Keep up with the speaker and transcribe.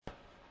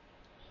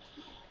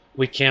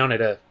We count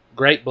it a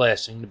great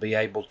blessing to be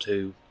able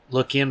to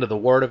look into the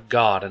Word of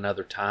God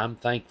another time.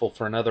 Thankful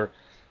for another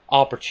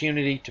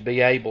opportunity to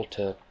be able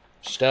to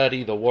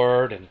study the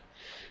Word. And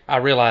I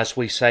realize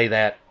we say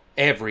that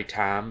every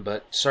time,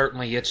 but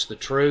certainly it's the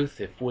truth.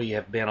 If we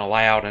have been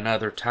allowed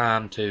another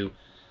time to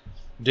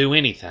do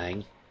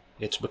anything,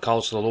 it's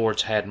because the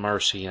Lord's had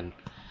mercy and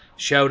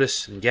showed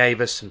us and gave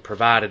us and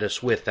provided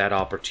us with that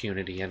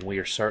opportunity. And we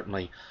are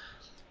certainly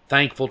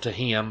thankful to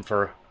Him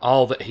for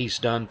all that He's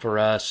done for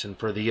us and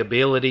for the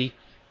ability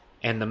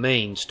and the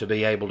means to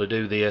be able to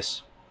do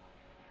this,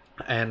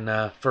 and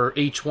for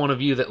each one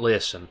of you that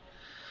listen.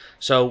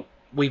 So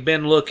we've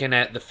been looking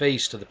at the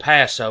feast of the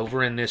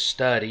Passover in this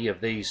study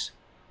of these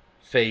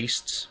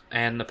feasts,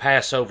 and the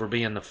Passover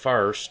being the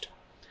first.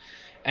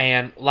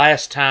 And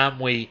last time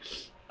we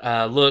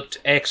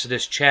looked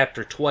Exodus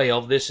chapter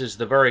 12. This is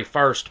the very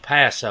first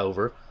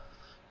Passover,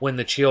 when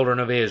the children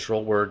of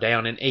Israel were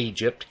down in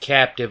Egypt,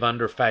 captive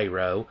under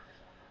Pharaoh,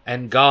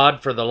 and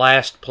God, for the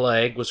last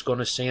plague, was going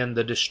to send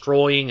the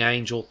destroying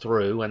angel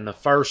through, and the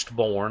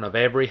firstborn of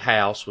every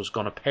house was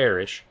going to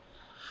perish.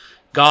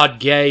 God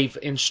gave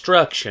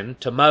instruction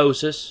to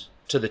Moses,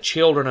 to the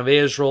children of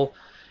Israel,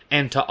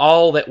 and to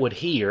all that would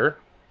hear,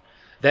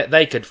 that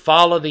they could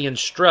follow the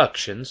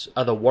instructions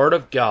of the Word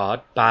of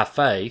God by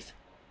faith,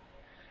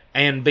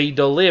 and be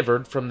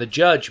delivered from the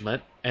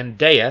judgment and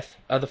death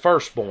of the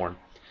firstborn.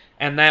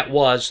 And that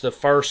was the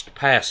first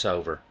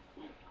Passover.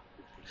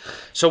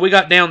 So we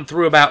got down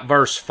through about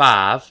verse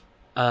 5,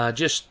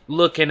 just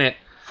looking at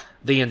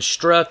the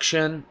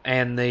instruction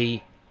and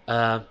the,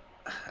 I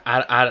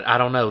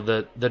don't know,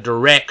 the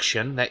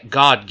direction that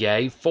God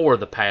gave for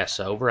the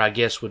Passover, I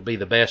guess would be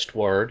the best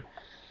word,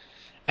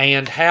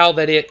 and how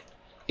that it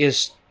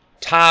is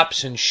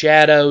types and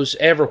shadows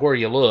everywhere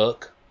you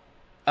look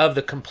of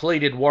the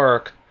completed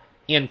work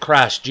in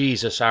Christ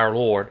Jesus our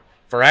Lord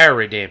for our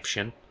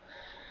redemption.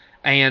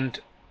 And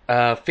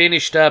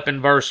finished up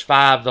in verse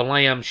 5, the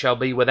lamb shall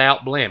be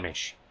without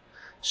blemish.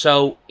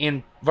 So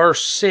in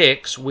verse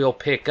 6, we'll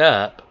pick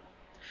up,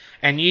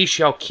 and ye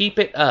shall keep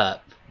it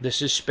up.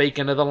 This is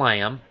speaking of the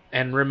lamb.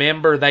 And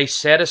remember, they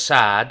set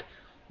aside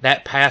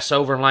that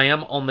Passover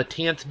lamb on the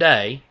 10th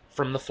day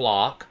from the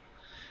flock,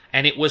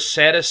 and it was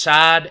set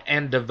aside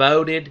and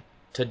devoted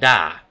to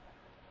die,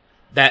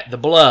 that the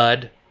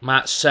blood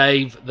might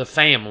save the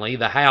family,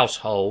 the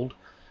household,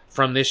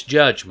 from this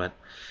judgment.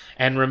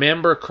 And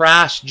remember,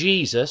 Christ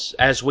Jesus,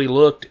 as we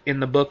looked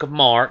in the book of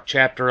Mark,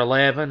 chapter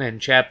 11 and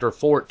chapter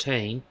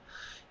 14,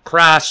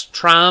 Christ's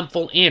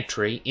triumphal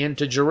entry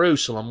into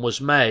Jerusalem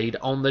was made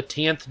on the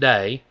 10th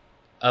day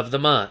of the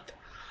month,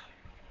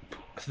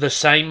 the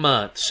same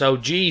month. So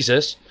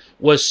Jesus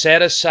was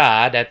set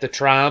aside at the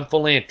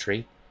triumphal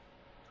entry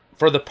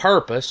for the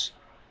purpose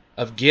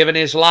of giving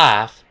His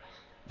life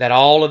that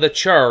all of the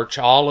church,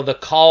 all of the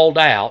called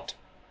out,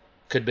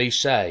 could be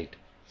saved.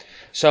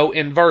 So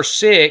in verse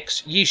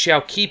 6, ye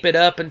shall keep it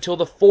up until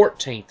the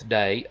 14th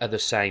day of the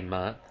same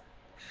month,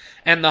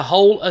 and the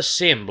whole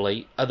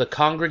assembly of the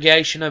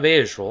congregation of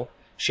Israel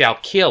shall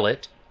kill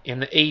it in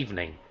the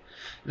evening.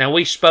 Now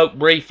we spoke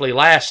briefly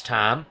last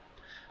time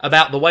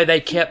about the way they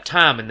kept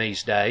time in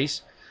these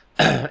days.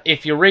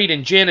 If you read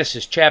in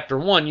Genesis chapter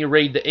 1, you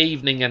read the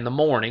evening and the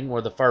morning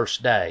were the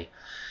first day.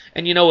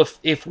 And you know,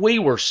 if we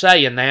were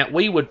saying that,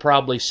 we would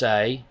probably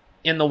say,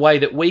 in the way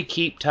that we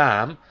keep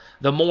time,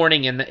 the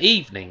morning and the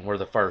evening were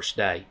the first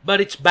day. But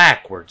it's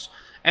backwards.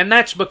 And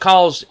that's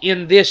because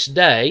in this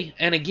day,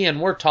 and again,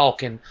 we're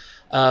talking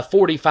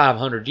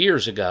 4,500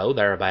 years ago,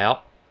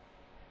 thereabout,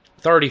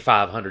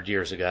 3,500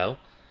 years ago,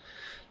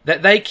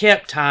 that they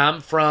kept time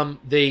from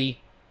the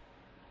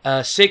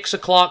 6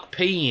 o'clock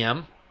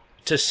p.m.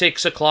 to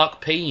 6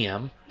 o'clock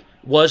p.m.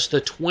 was the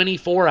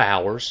 24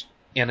 hours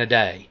in a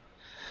day.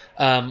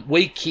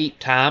 We keep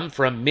time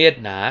from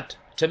midnight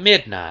to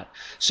midnight.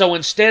 So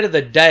instead of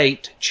the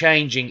date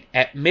changing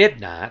at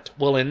midnight,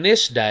 well, in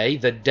this day,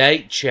 the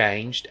date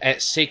changed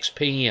at 6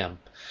 p.m.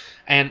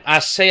 And I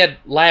said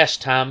last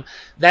time,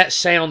 that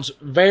sounds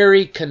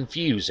very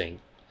confusing,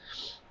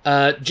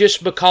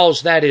 just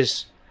because that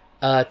is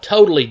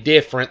totally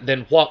different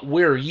than what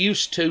we're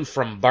used to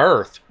from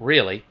birth,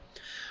 really.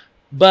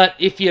 But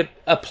if you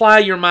apply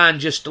your mind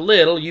just a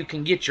little, you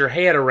can get your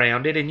head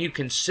around it and you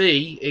can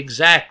see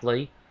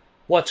exactly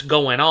what's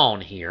going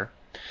on here.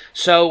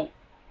 So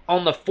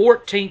on the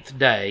 14th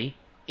day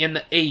in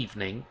the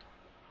evening,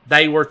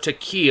 they were to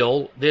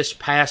kill this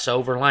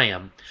Passover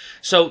lamb.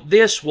 So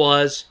this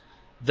was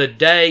the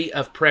day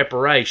of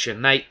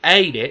preparation. They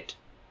ate it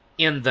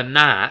in the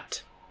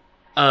night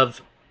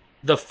of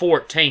the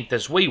 14th,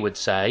 as we would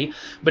say,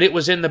 but it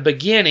was in the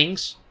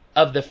beginnings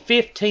of the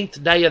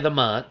 15th day of the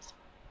month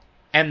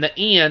and the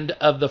end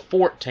of the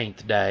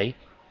 14th day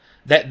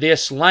that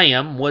this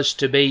lamb was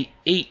to be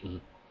eaten.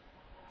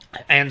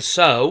 And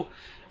so,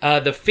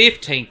 the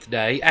 15th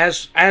day,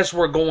 as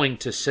we're going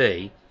to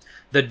see,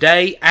 the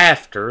day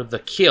after the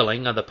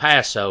killing of the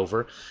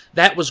Passover,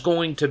 that was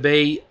going to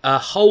be a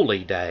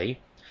holy day.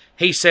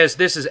 He says,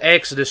 this is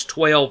Exodus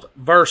 12,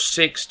 verse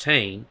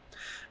 16,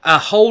 a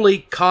holy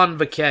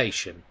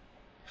convocation.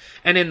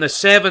 And in the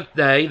 7th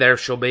day there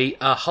shall be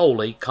a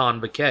holy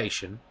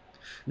convocation.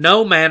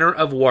 No manner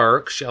of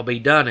work shall be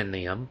done in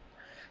them,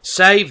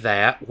 save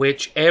that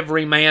which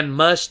every man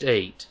must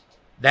eat,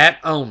 that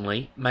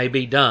only may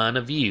be done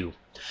of you.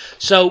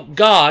 So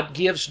God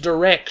gives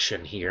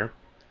direction here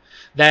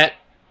that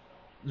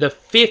the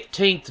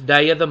 15th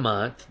day of the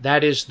month,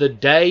 that is the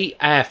day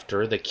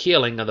after the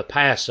killing of the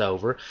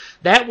Passover,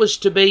 that was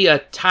to be a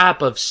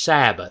type of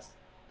Sabbath.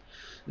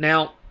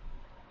 Now,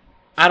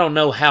 I don't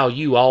know how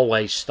you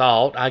always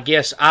thought. I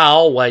guess I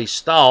always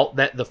thought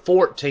that the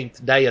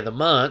 14th day of the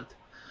month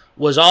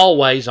was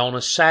always on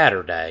a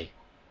Saturday.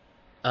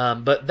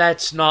 But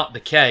that's not the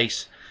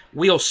case.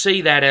 We'll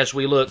see that as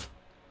we look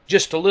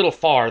just a little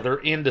farther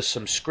into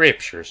some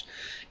scriptures.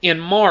 In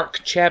Mark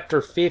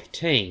chapter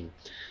 15,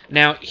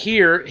 now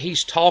here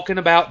he's talking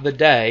about the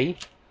day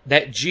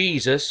that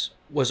Jesus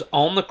was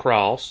on the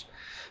cross,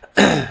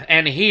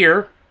 and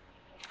here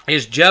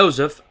is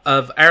Joseph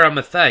of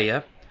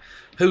Arimathea,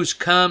 who's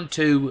come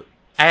to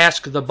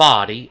ask the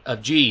body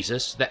of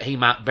Jesus that he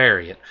might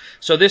bury it.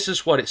 So this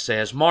is what it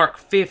says, Mark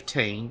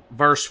 15,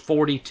 verse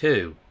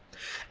 42.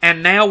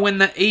 And now when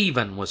the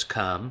even was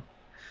come,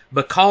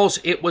 because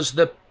it was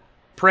the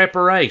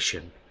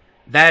preparation,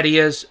 that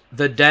is,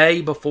 the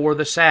day before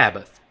the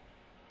Sabbath,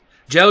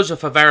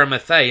 Joseph of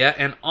Arimathea,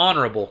 an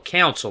honorable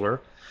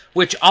counselor,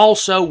 which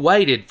also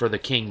waited for the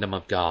kingdom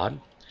of God,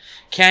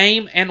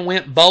 came and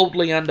went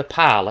boldly unto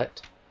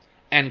Pilate,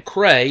 and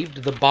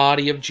craved the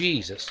body of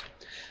Jesus.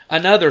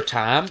 Another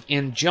time,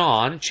 in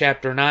John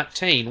chapter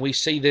 19, we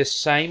see this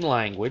same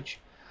language.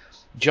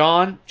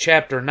 John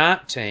chapter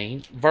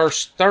 19,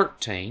 verse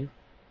 13.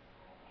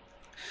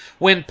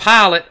 When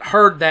Pilate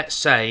heard that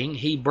saying,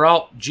 he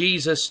brought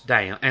Jesus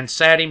down and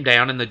sat him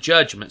down in the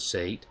judgment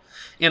seat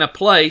in a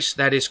place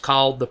that is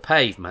called the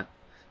Pavement,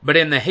 but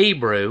in the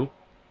Hebrew,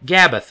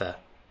 Gabbatha.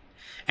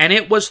 And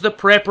it was the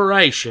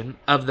preparation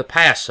of the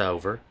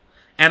Passover,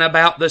 and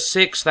about the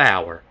 6th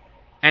hour.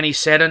 And he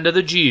said unto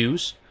the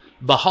Jews,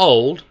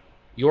 Behold,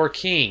 your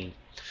king.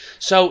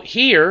 So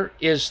here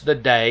is the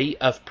day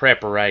of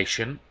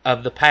preparation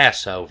of the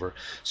Passover.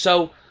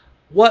 So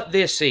what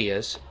this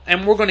is,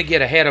 and we're going to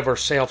get ahead of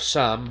ourselves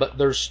some, but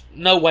there's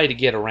no way to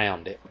get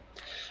around it.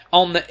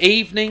 On the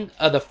evening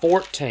of the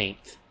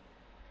 14th,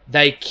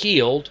 they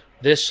killed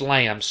this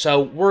lamb.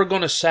 So we're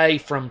going to say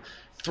from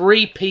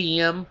 3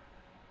 p.m.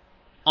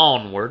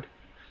 onward,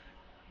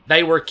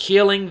 they were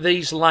killing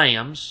these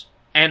lambs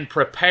and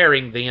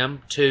preparing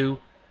them to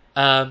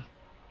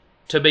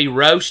be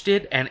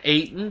roasted and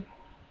eaten,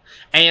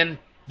 and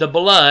the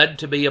blood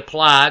to be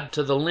applied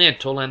to the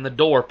lintel and the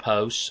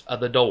doorposts of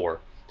the door.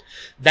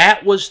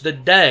 That was the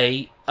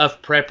day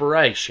of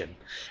preparation.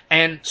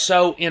 And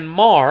so in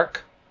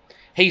Mark,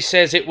 he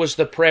says it was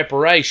the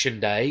preparation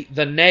day,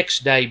 the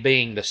next day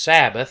being the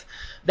Sabbath.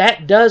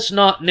 That does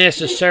not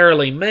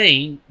necessarily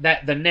mean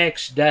that the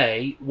next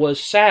day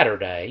was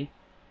Saturday,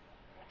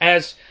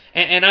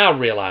 and I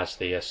realize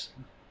this.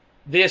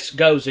 This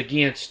goes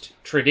against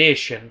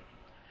tradition,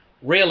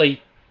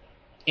 really,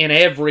 in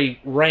every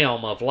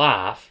realm of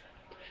life.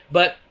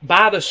 But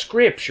by the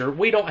Scripture,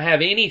 we don't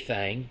have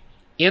anything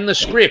in the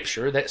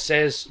Scripture that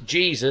says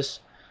Jesus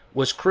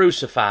was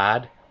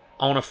crucified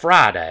on a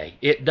Friday.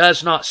 It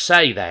does not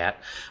say that.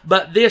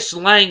 But this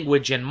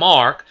language in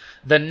Mark,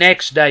 the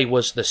next day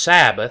was the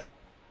Sabbath,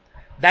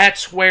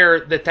 that's where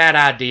that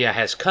idea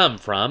has come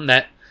from,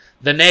 that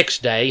the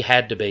next day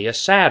had to be a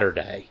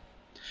Saturday.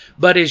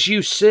 But as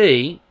you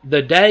see,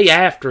 the day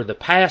after the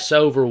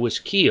Passover was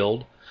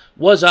killed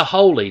was a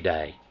holy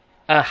day,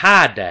 a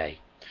high day.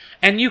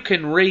 And you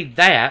can read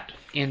that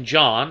in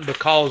John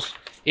because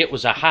it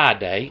was a high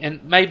day,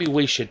 and maybe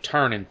we should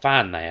turn and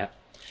find that.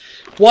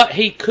 What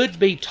he could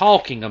be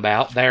talking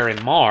about there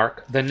in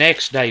Mark, the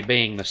next day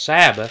being the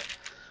Sabbath,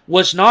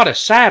 was not a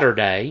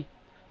Saturday,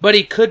 but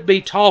he could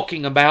be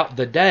talking about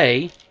the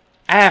day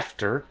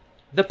after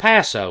the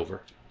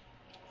Passover.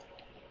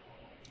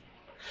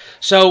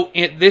 So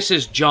this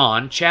is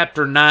John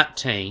chapter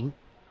 19,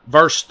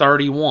 verse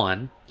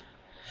 31.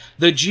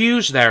 The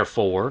Jews,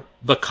 therefore,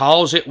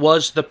 because it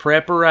was the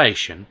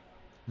preparation,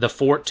 the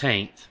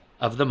 14th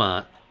of the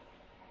month,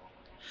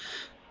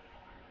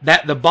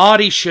 that the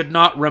body should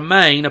not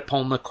remain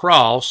upon the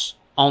cross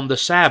on the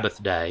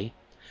Sabbath day,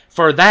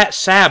 for that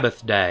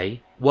Sabbath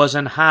day was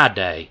an high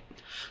day.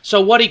 So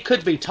what he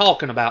could be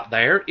talking about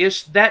there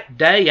is that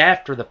day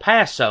after the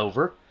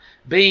Passover,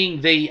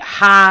 being the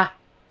high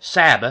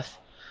Sabbath,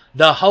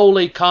 the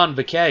holy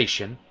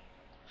convocation,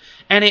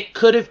 and it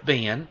could have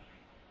been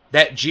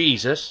that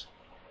Jesus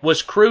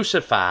was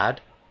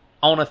crucified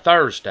on a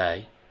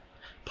Thursday,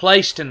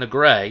 placed in the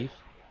grave.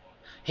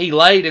 He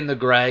laid in the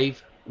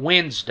grave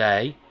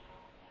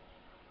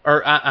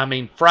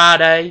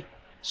Friday,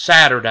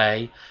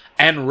 Saturday,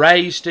 and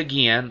raised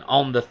again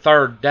on the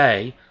 3rd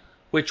day,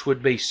 which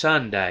would be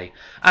Sunday.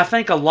 I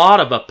think a lot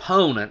of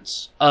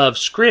opponents of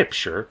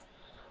Scripture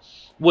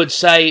would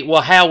say,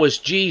 well, how was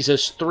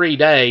Jesus 3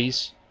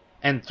 days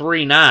and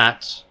 3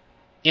 nights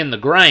in the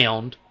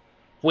ground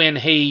when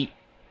he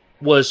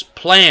was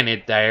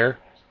planted there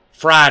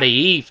Friday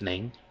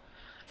evening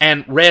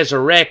and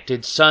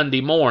resurrected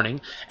Sunday morning,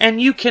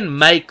 and you can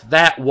make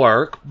that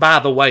work by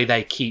the way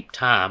they keep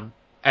time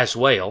as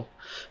well.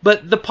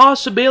 But the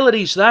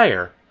possibility's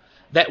there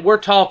that we're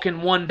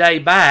talking one day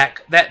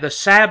back, that the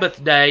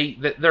Sabbath day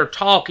that they're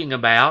talking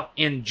about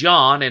in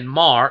John and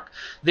Mark,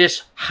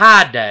 this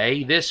high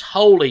day, this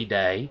holy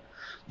day,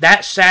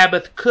 that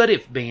Sabbath could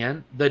have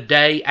been the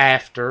day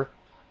after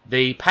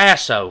the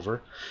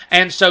Passover.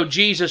 And so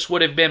Jesus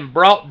would have been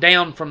brought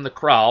down from the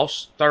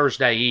cross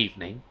Thursday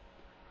evening.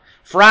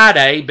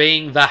 Friday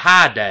being the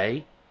high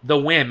day, the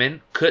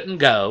women couldn't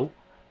go.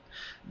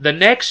 The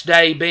next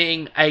day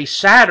being a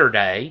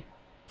Saturday,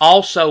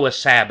 also a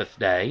Sabbath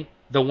day,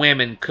 the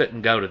women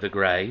couldn't go to the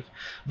grave.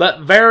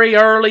 But very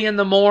early in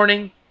the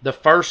morning, the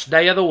first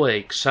day of the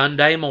week,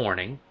 Sunday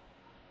morning,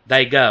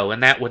 they go,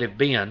 and that would have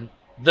been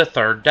the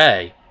third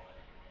day.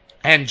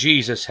 And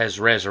Jesus has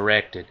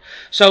resurrected.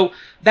 So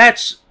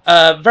that's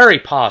very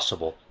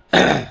possible.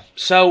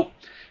 So,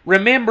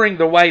 remembering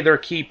the way they're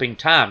keeping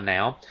time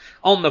now,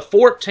 on the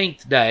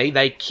 14th day,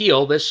 they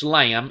kill this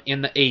lamb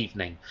in the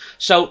evening.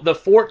 So, the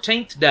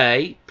 14th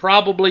day,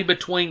 probably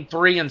between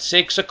 3 and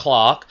 6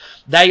 o'clock,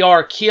 they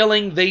are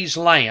killing these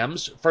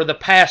lambs for the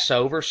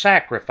Passover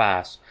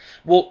sacrifice.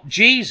 Well,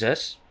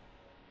 Jesus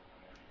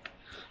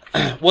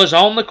was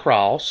on the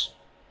cross,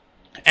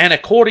 and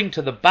according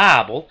to the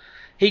Bible,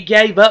 he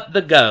gave up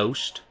the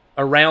ghost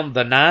around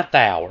the 9th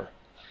hour.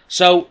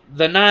 So,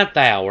 the 9th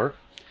hour,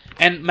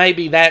 and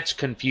maybe that's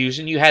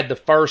confusing. You had the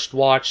first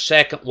watch,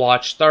 second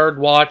watch, third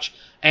watch,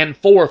 and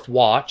fourth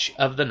watch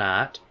of the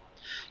night.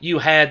 You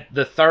had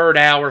the 3rd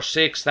hour,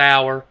 6th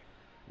hour,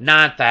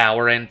 9th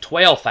hour, and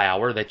 12th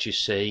hour that you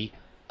see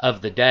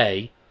of the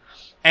day.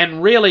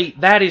 And really,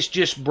 that is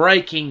just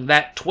breaking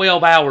that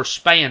 12-hour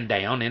span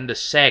down into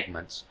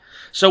segments.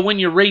 So when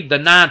you read the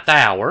 9th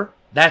hour,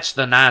 that's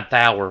the 9th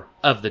hour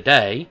of the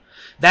day.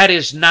 That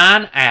is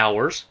 9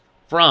 hours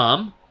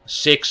from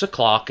 6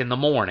 o'clock in the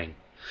morning.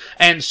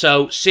 And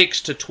so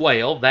 6 to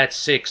 12, that's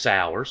 6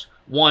 hours.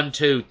 1,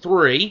 2,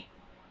 3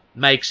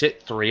 makes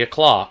it 3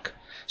 o'clock.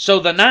 So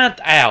the 9th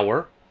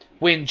hour,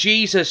 when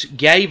Jesus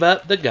gave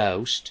up the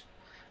ghost,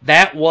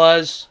 that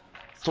was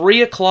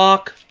 3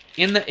 o'clock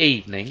in the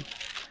evening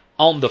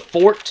on the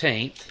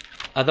 14th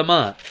of the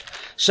month.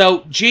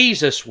 So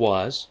Jesus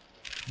was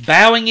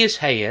bowing his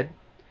head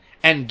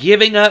and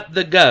giving up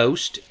the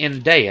ghost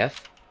in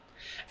death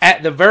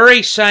at the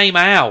very same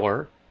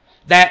hour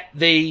that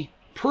the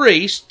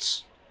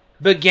priests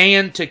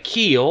began to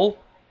kill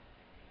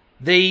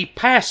the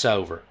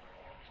Passover.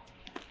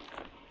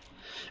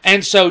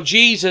 And so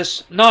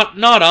Jesus,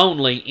 not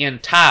only in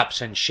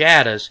types and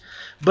shadows,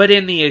 but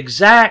in the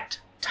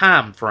exact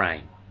time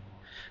frame,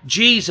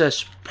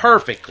 Jesus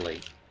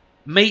perfectly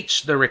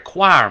meets the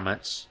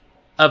requirements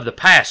of the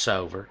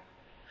Passover.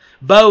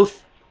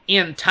 Both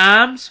in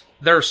times,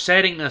 they're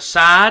setting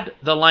aside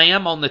the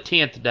lamb on the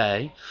 10th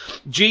day.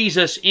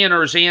 Jesus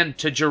enters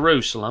into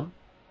Jerusalem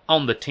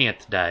on the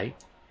 10th day.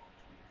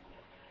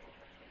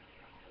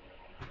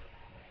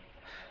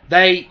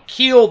 They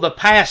kill the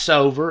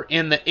Passover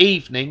in the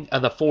evening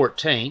of the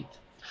 14th.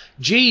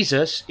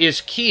 Jesus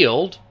is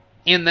killed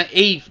in the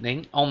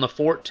evening on the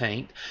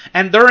 14th.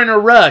 And they're in a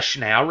rush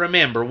now.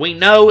 Remember, we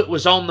know it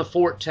was on the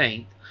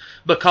 14th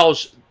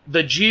because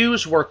the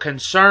Jews were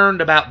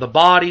concerned about the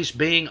bodies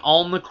being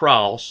on the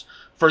cross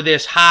for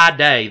this high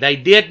day. They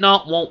did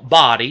not want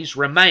bodies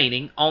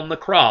remaining on the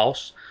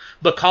cross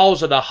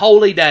because of the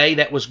holy day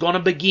that was going to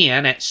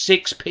begin at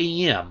 6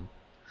 p.m.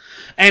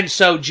 And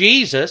so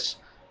Jesus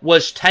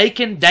was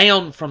taken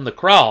down from the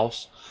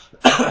cross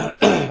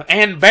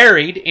and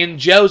buried in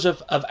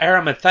Joseph of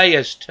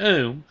Arimathea's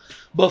tomb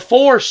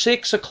before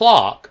 6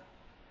 o'clock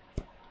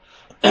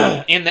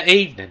in the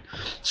evening.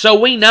 So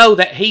we know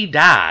that he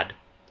died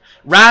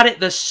right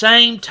at the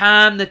same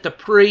time that the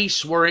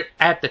priests were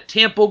at the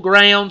temple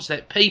grounds,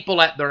 that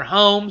people at their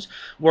homes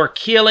were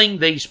killing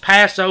these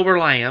Passover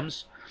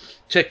lambs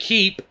to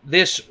keep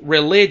this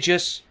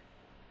religious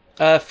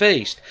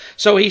feast.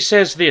 So he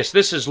says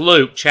this is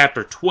Luke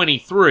chapter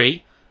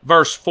 23,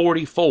 verse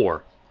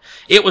 44.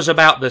 It was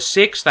about the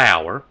 6th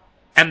hour,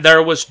 and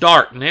there was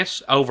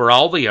darkness over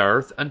all the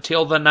earth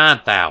until the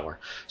 9th hour.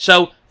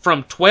 So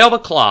from 12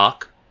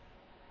 o'clock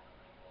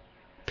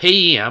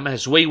p.m.,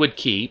 as we would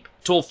keep,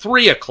 till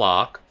 3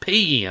 o'clock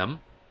p.m.,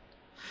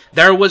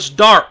 there was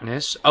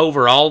darkness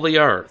over all the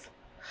earth.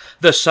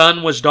 The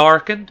sun was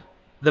darkened,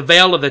 the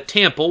veil of the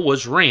temple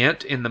was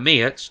rent in the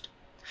midst.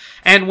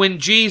 And when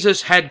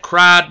Jesus had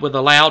cried with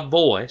a loud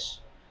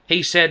voice,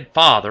 he said,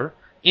 Father,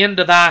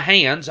 into thy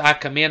hands I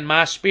commend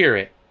my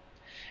spirit.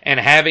 And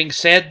having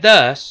said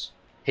thus,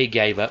 he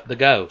gave up the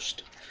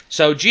ghost.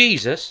 So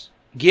Jesus,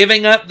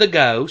 giving up the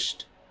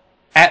ghost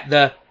at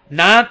the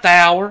 9th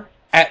hour,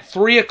 at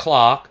 3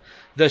 o'clock,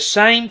 the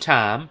same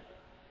time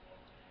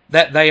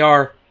that they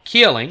are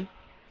killing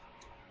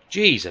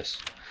Jesus.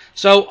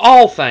 So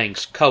all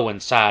things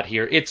coincide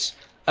here. It's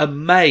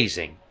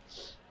amazing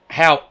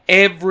how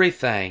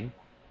everything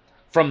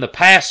from the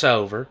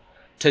Passover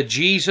to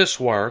Jesus'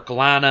 work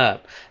line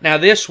up. Now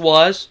this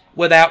was,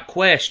 without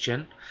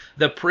question,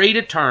 the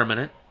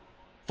predeterminate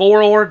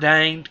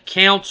foreordained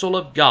counsel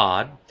of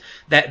God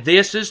that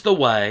this is the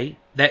way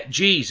that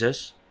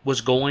Jesus was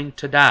going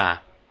to die.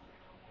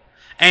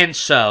 And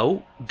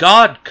so,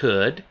 God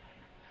could,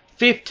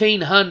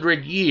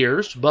 1,500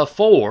 years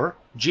before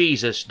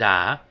Jesus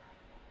died,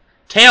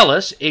 tell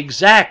us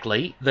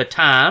exactly the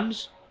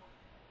times,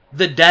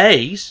 the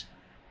days,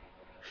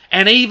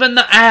 and even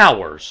the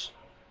hours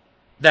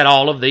that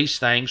all of these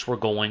things were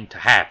going to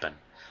happen.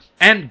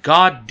 And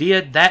God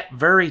did that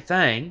very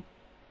thing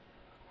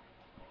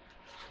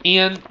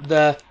in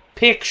the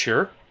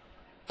picture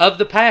of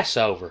the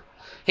Passover.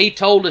 He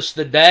told us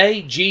the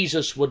day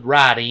Jesus would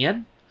ride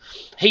in.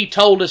 He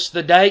told us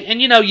the day,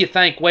 and you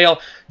think, well,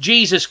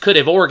 Jesus could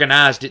have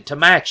organized it to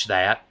match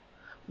that.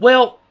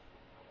 Well,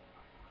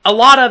 a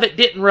lot of it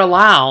didn't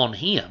rely on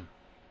him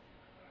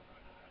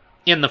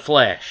in the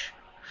flesh.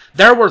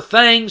 There were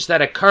things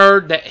that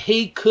occurred that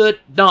he could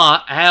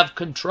not have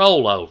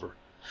control over.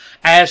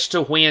 As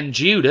to when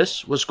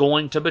Judas was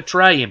going to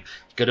betray him.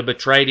 He could have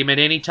betrayed him at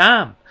any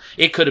time.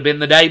 It could have been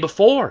the day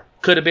before.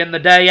 Could have been the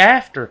day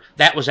after.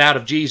 That was out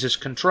of Jesus'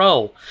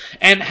 control.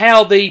 And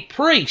how the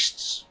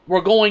priests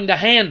were going to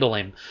handle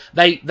him.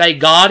 They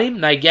got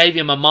him. They gave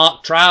him a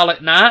mock trial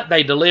at night.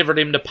 They delivered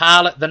him to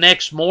Pilate the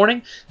next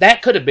morning.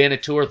 That could have been a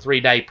 2 or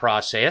 3 day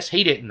process.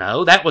 He didn't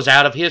know. That was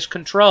out of his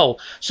control.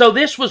 So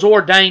this was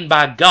ordained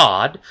by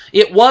God.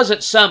 It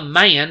wasn't some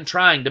man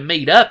trying to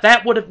meet up.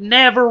 That would have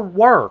never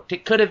worked.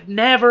 It could have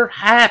never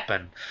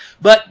happened.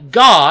 But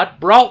God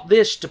brought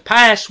this to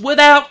pass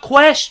without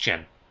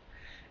question.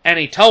 And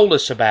he told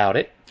us about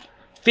it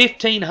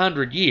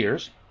 1,500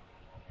 years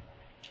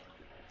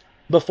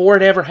before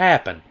it ever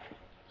happened.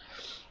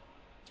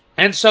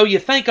 And so you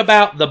think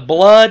about the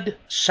blood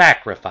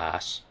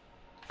sacrifice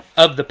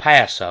of the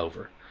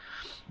Passover.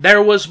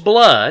 There was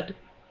blood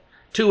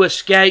to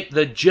escape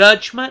the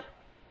judgment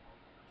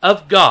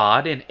of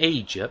God in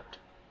Egypt,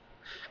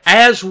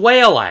 as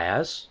well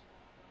as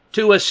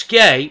to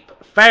escape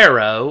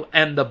Pharaoh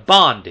and the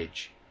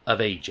bondage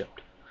of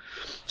Egypt.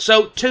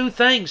 So 2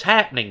 things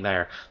happening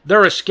there.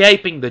 They're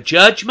escaping the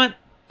judgment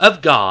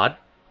of God,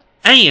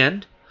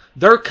 and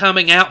they're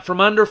coming out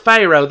from under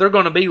Pharaoh. They're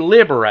going to be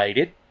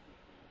liberated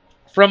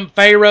from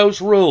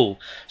Pharaoh's rule.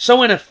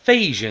 So in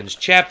Ephesians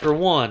chapter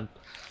 1,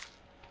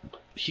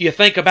 you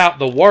think about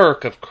the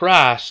work of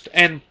Christ,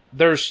 and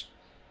there's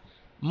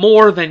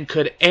more than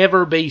could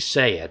ever be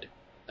said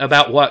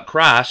about what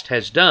Christ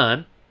has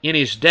done in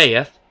his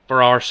death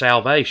for our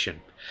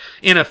salvation.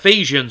 In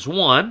Ephesians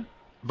 1,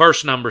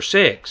 verse number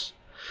 6,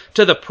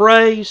 to the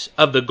praise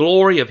of the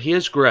glory of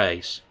his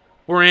grace,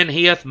 wherein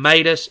he hath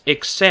made us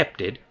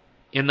accepted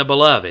in the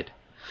beloved,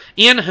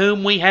 in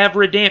whom we have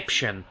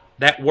redemption.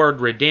 That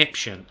word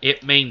redemption,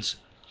 it means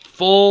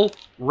full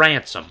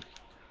ransom.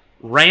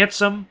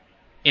 Ransom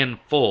in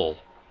full.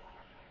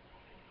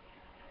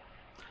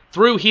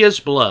 Through his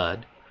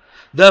blood,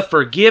 the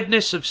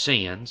forgiveness of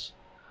sins,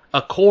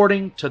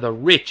 according to the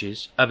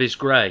riches of his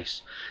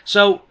grace.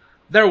 So,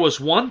 there was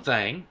one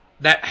thing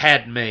that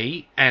had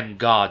me and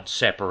God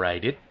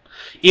separated.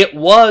 It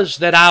was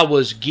that I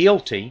was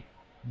guilty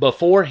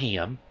before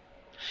him,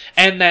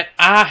 and that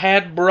I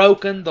had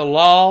broken the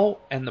law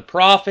and the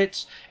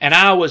prophets, and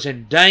I was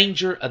in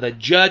danger of the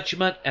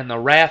judgment and the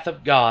wrath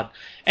of God.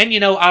 And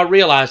I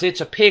realize it's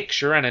a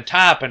picture and a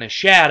type and a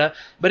shadow,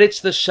 but it's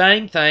the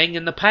same thing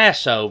in the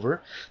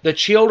Passover. The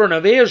children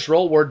of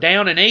Israel were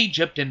down in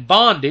Egypt in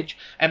bondage,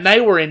 and they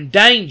were in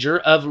danger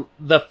of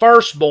the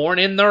firstborn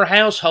in their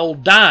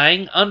household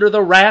dying under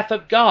the wrath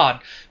of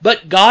God.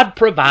 But God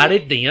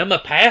provided them a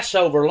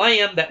Passover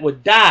lamb that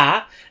would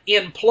die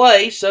in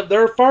place of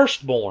their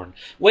firstborn.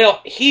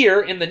 Well,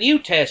 here in the New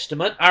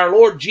Testament, our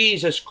Lord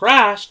Jesus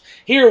Christ,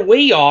 here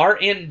we are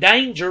in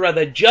danger of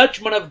the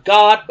judgment of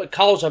God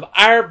because of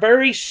our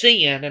very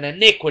sin and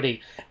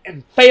iniquity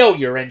and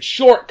failure and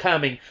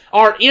shortcoming,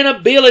 our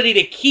inability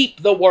to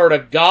keep the Word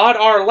of God,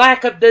 our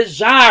lack of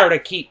desire to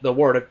keep the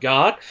Word of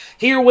God.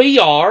 Here we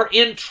are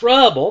in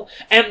trouble,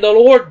 and the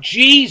Lord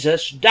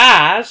Jesus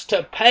dies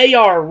to pay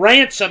our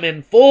ransom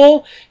in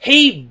full.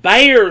 He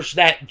bears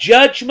that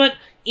judgment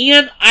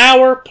in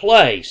our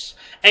place,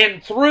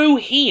 and through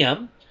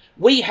him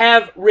we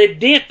have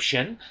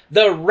redemption,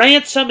 the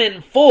ransom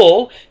in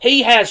full.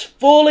 He has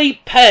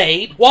fully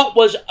paid what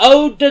was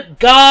owed to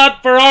God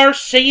for our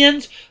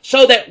sins,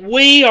 so that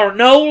we are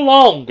no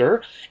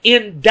longer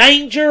in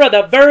danger of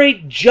the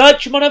very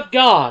judgment of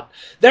God.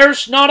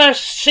 There's not a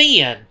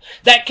sin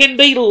that can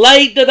be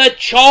laid to the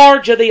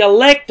charge of the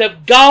elect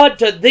of God,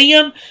 to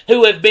them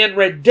who have been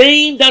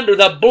redeemed under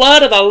the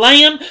blood of the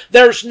Lamb.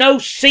 There's no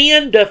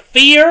sin to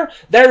fear.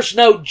 There's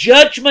no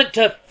judgment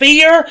to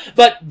fear.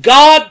 But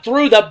God,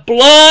 through the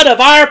blood of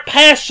our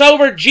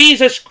Passover,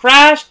 Jesus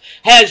Christ,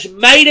 has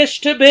made us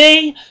to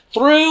be,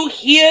 through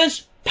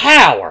his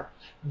power,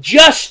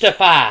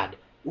 justified,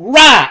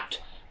 right,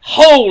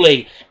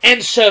 holy,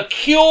 and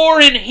secure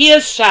in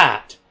his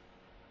sight.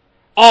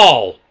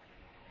 All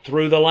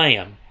through the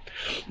Lamb.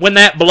 When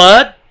that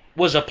blood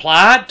was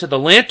applied to the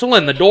lintel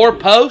and the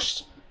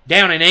doorposts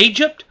down in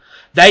Egypt,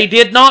 they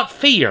did not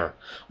fear,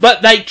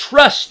 but they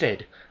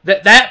trusted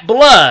that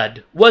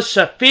blood was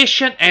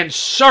sufficient, and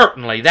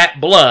certainly that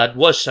blood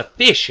was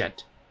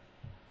sufficient,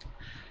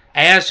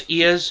 as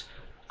is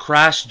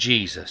Christ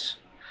Jesus.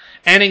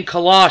 And in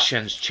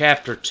Colossians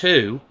chapter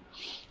 2,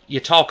 you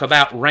talk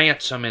about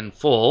ransom in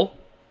full.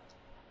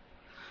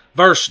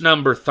 Verse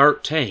number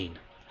 13.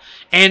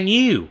 And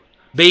you,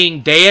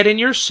 being dead in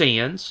your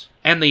sins,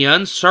 and the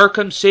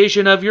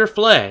uncircumcision of your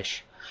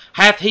flesh,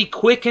 hath he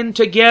quickened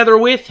together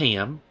with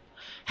him,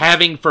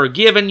 having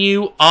forgiven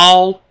you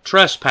all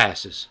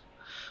trespasses,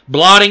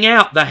 blotting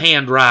out the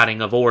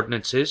handwriting of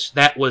ordinances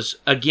that was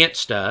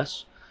against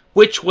us,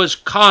 which was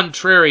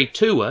contrary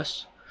to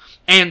us,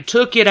 and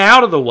took it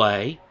out of the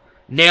way,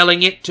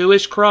 nailing it to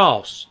his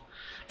cross.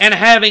 And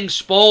having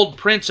spoiled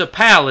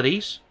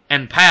principalities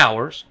and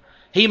powers,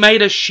 he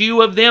made a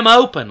shew of them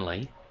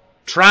openly,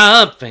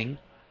 triumphing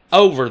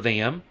over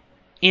them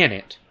in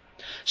it.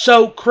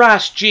 So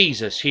Christ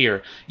Jesus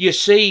here, you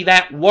see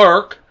that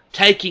work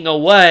taking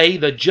away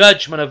the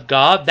judgment of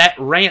God, that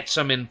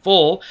ransom in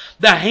full,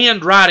 the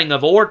handwriting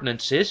of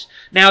ordinances.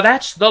 Now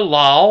that's the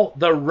law,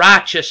 the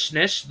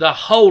righteousness, the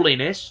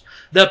holiness,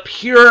 the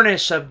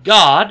pureness of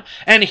God.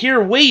 And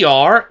here we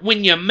are,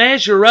 when you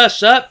measure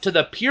us up to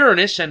the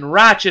pureness and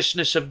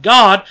righteousness of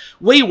God,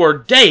 we were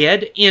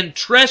dead in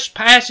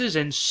trespasses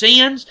and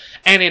sins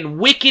and in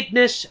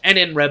wickedness and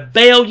in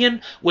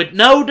rebellion, with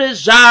no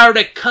desire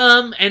to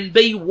come and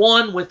be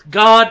one with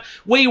God.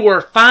 We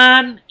were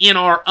fine in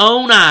our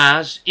own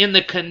eyes in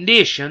the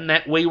condition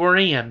that we were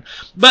in.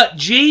 But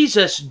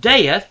Jesus'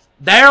 death,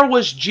 there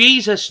was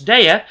Jesus'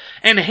 death,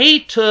 and he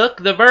took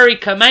the very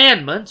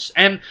commandments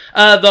and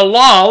the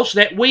laws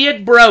that we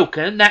had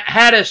broken, that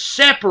had us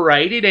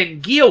separated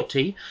and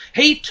guilty.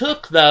 He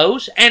took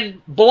those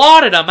and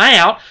blotted them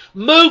out,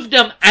 moved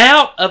them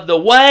out of the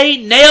way,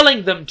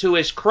 nailing them to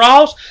his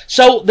cross.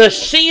 So the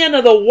sin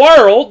of the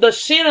world, the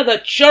sin of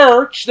the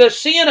church, the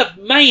sin of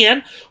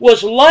man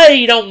was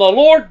laid on the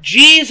Lord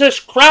Jesus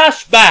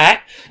Christ's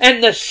back,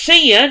 and the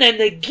sin and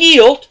the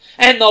guilt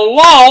and the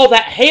law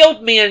that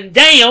held men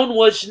down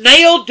was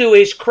nailed to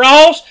his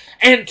cross,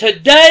 and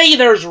today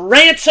there's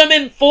ransom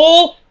in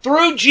full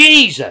through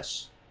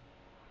Jesus.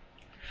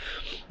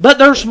 But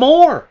there's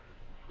more.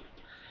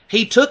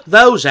 He took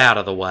those out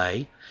of the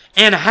way,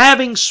 and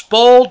having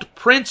spoiled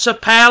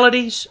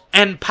principalities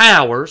and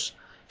powers,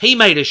 he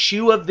made a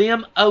shew of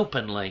them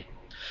openly.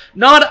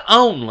 Not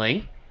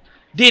only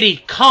did he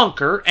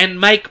conquer and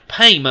make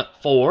payment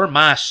for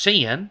my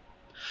sin,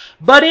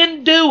 but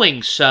in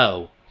doing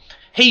so,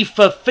 he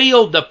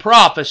fulfilled the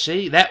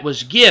prophecy that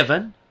was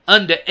given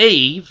unto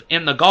Eve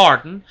in the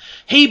garden.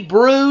 He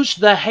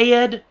bruised the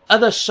head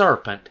of the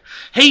serpent.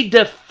 He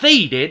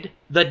defeated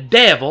the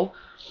devil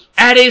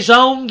at his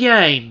own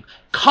game,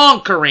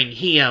 conquering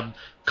him,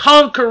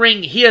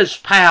 conquering his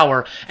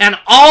power, and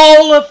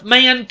all of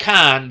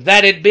mankind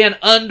that had been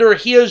under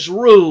his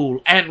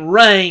rule and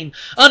reign,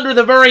 under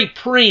the very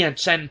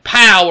prince and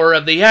power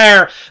of the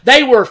air.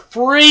 They were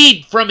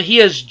freed from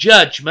his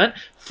judgment,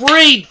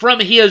 freed from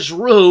his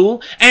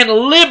rule, and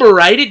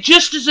liberated,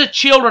 just as the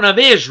children of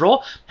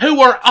Israel, who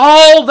were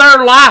all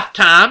their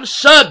lifetime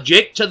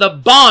subject to the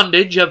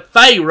bondage of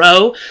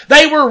Pharaoh.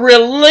 They were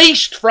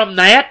released from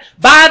that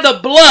by the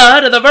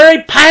blood of the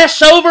very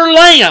Passover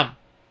lamb.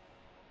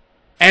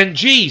 And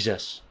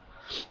Jesus,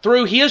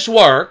 through his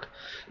work,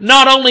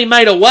 not only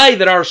made a way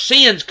that our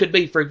sins could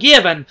be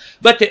forgiven,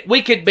 but that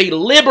we could be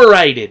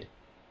liberated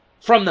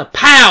from the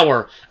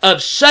power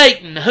of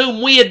Satan,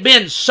 whom we had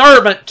been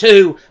servant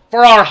to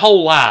for our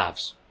whole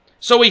lives.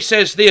 So he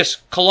says this,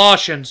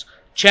 Colossians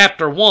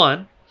chapter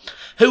 1,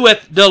 who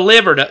hath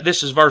delivered,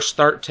 this is verse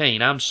 13,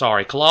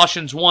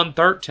 Colossians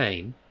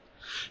 1:13,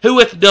 who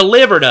hath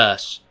delivered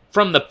us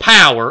from the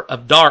power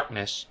of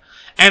darkness,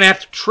 and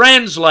hath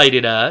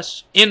translated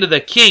us into the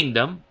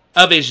kingdom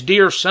of his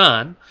dear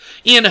Son,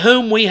 in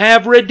whom we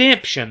have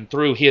redemption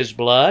through his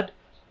blood,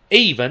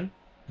 even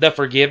the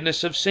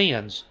forgiveness of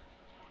sins.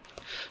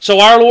 So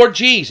our Lord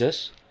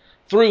Jesus,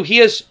 through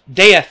his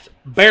death,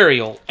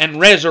 burial, and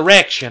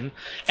resurrection,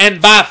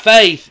 and by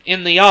faith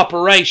in the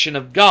operation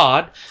of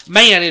God,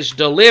 man is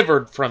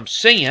delivered from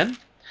sin.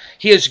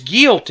 His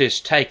guilt is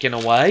taken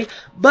away.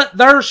 But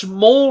there's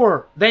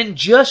more than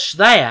just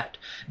that.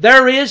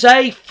 There is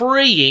a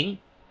freeing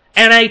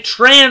and a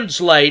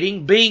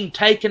translating being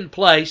taken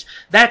place.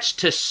 That's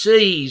to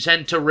seize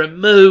and to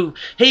remove.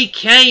 He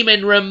came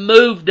and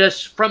removed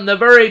us from the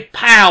very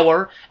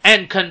power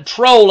and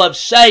control of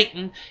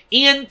Satan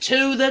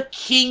into the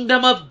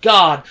kingdom of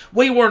God.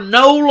 We were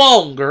no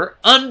longer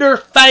under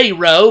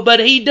Pharaoh,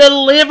 but he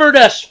delivered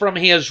us from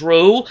his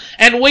rule,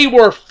 and we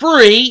were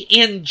free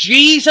in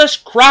Jesus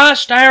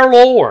Christ our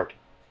Lord.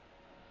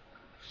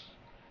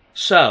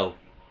 So,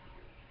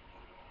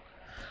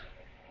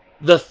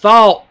 the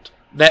thought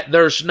that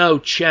there's no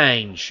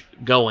change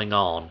going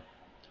on,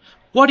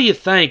 what do you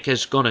think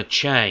is going to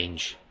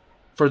change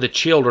for the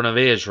children of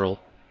Israel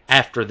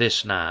after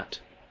this night?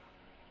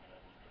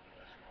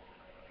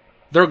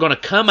 They're going to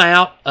come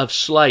out of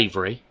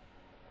slavery.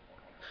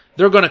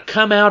 They're going to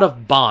come out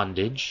of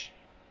bondage.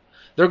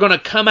 They're going to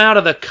come out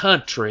of the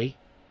country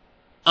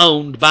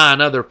owned by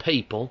another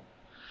people,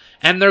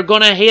 and they're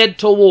going to head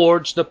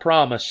towards the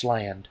promised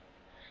land.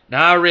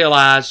 Now I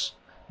realize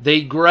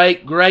the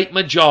great, great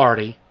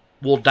majority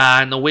will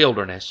die in the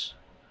wilderness,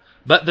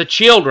 but the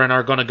children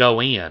are going to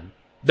go in.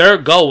 They're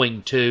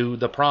going to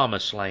the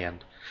promised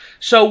land.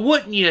 So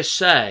wouldn't you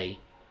say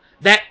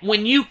that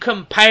when you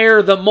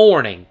compare the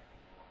morning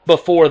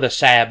before the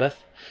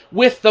Sabbath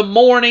with the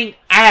morning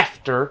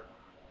after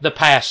the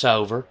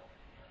Passover,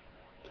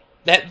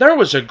 that there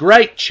was a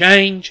great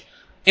change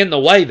in the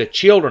way the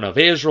children of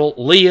Israel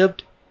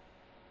lived?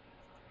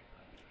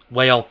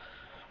 Well,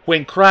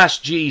 when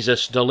Christ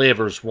Jesus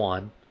delivers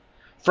one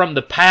from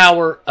the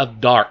power of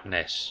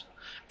darkness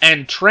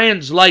and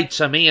translates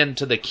them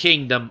into the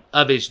kingdom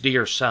of His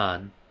dear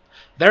Son,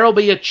 there will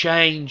be a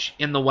change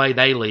in the way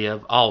they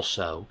live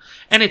also.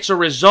 And it's a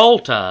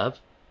result of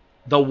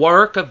the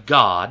work of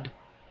God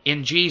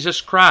in Jesus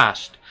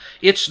Christ.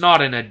 It's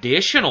not an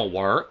additional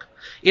work.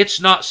 It's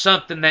not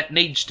something that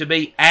needs to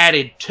be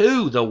added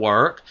to the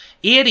work.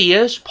 It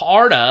is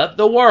part of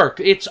the work.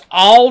 It's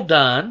all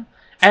done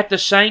at the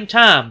same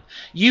time.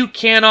 You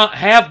cannot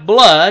have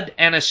blood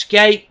and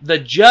escape the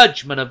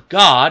judgment of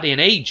God in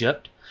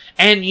Egypt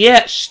and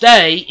yet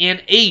stay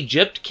in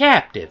Egypt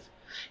captive.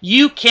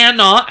 You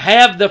cannot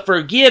have the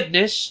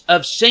forgiveness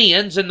of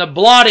sins and the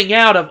blotting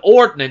out of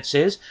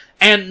ordinances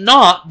and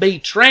not be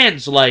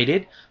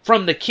translated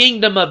from the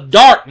kingdom of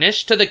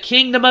darkness to the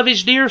kingdom of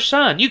His dear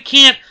Son. You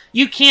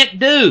can't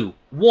do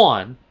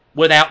one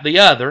without the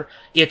other.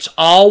 It's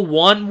all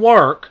one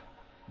work,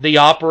 the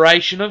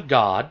operation of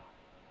God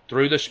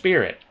through the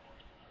Spirit.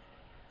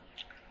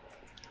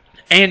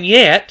 And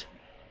yet,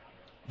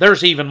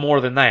 there's even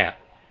more than that.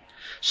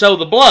 So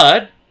the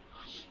blood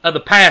of the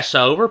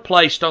Passover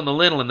placed on the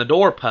lintel and the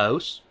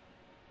doorposts,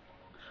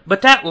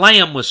 but that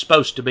lamb was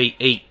supposed to be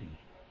eaten.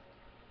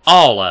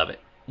 All of it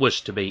was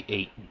to be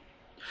eaten.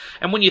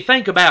 And when you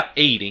think about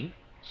eating,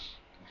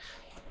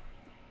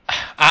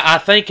 I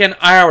think in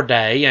our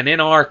day and in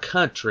our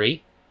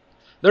country,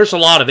 there's a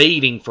lot of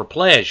eating for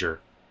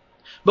pleasure.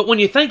 But when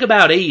you think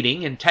about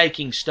eating and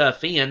taking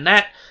stuff in,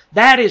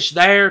 that is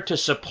there to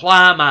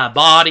supply my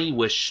body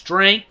with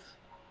strength,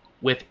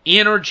 with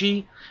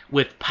energy,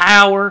 with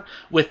power,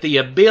 with the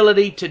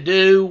ability to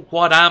do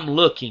what I'm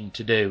looking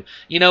to do.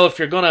 You know, if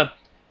you're gonna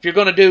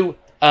do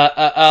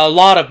a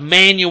lot of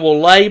manual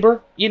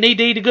labor, you need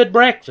to eat a good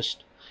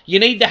breakfast. You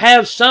need to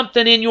have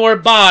something in your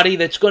body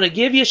that's going to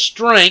give you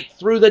strength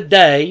through the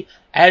day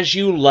as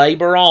you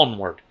labor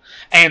onward.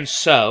 And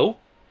so,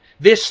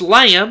 this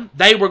lamb,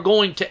 they were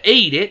going to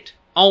eat it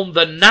on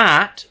the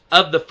night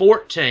of the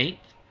 14th,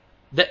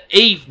 the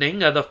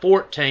evening of the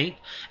 14th,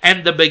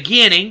 and the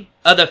beginning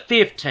of the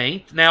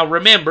 15th. Now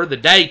remember, the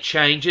day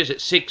changes at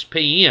 6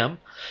 p.m.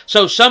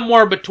 So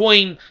somewhere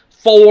between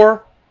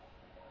 4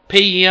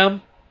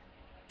 p.m.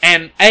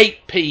 and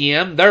 8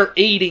 p.m., they're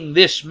eating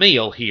this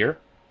meal here.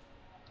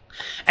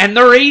 And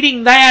they're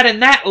eating that,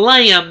 and that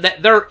lamb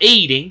that they're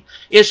eating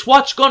is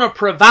what's going to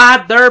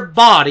provide their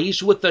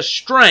bodies with the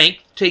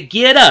strength to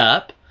get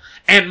up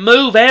and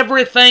move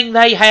everything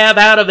they have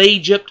out of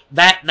Egypt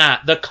that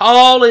night. The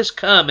call is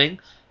coming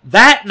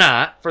that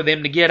night for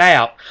them to get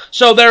out.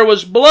 So there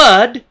was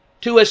blood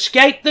to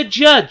escape the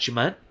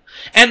judgment,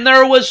 and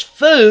there was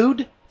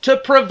food to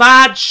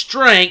provide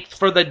strength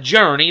for the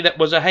journey that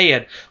was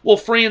ahead. Well,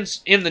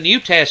 friends, in the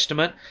New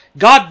Testament,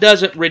 God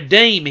doesn't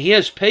redeem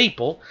His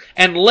people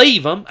and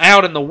leave them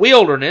out in the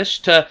wilderness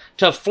to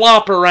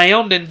flop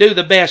around and do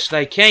the best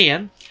they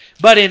can.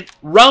 But in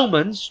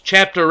Romans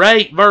chapter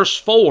 8, verse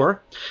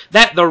 4,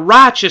 that the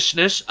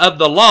righteousness of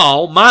the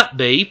law might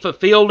be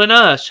fulfilled in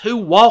us, who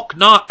walk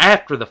not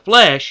after the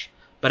flesh,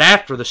 but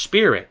after the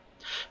Spirit.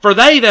 For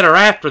they that are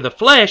after the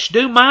flesh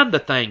do mind the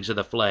things of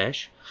the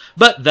flesh,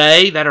 but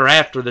they that are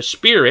after the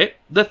Spirit,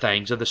 the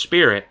things of the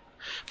Spirit.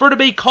 For to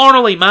be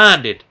carnally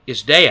minded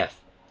is death,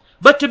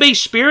 but to be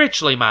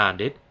spiritually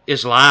minded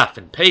is life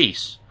and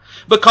peace.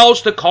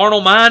 Because the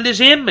carnal mind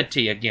is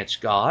enmity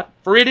against God,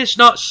 for it is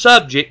not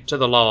subject to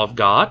the law of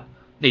God,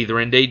 neither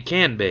indeed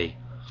can be.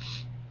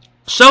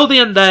 So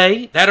then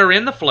they that are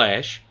in the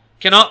flesh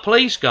cannot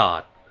please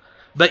God.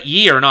 But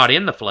ye are not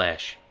in the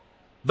flesh,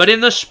 but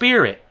in the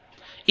Spirit,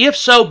 if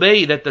so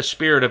be that the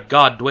Spirit of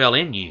God dwell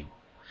in you.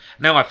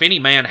 Now if any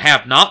man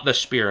have not the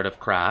Spirit of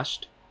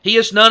Christ, he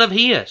is none of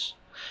His.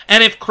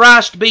 And if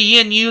Christ be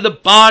in you, the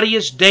body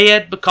is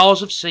dead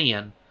because of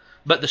sin,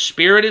 but the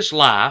Spirit is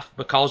life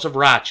because of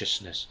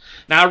righteousness.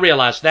 Now I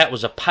realize that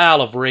was a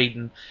pile of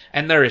reading,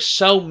 and there is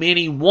so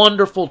many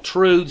wonderful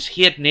truths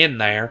hidden in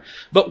there.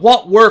 But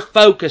what we're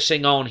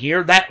focusing on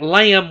here, that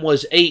lamb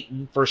was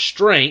eaten for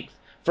strength,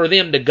 for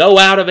them to go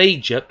out of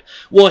Egypt.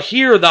 Well,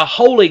 here the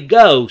Holy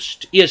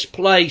Ghost is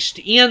placed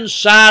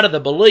inside of the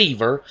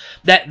believer,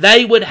 that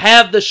they would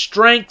have the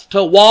strength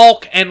to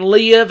walk and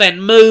live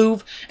and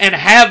move and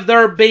have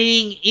their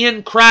being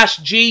in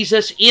Christ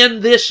Jesus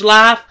in this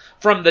life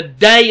from the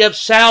day of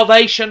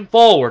salvation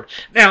forward.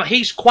 Now,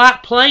 he's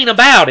quite plain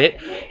about it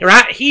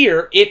right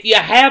here. If you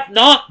have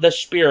not the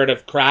Spirit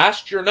of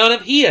Christ, you're none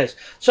of His.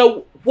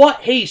 So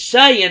what he's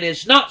saying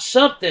is not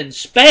something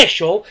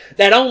special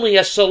that only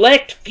a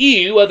select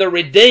few of the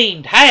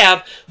redeemed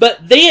have,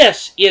 but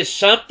this is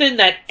something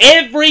that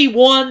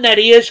everyone that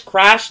is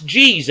Christ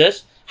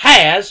Jesus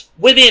has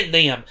within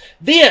them.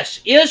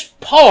 This is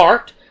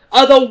part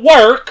of the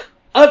work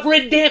of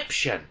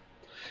redemption.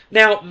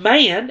 Now,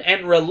 man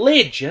and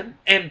religion,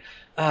 and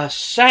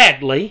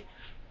sadly,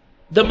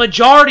 the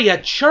majority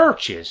of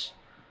churches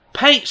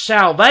paint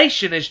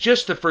salvation as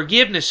just the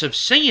forgiveness of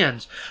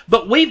sins,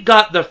 but we've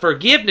got the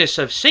forgiveness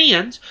of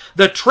sins,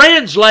 the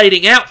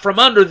translating out from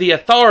under the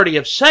authority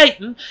of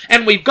Satan,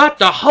 and we've got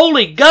the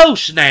Holy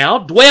Ghost now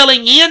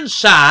dwelling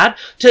inside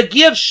to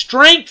give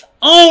strength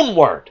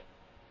onward,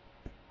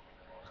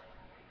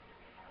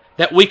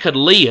 that we could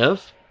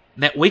live,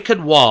 that we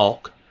could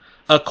walk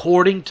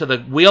according to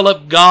the will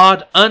of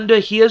God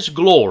unto His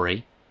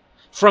glory,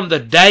 from the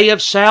day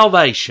of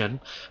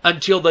salvation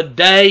until the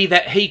day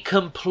that He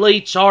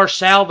completes our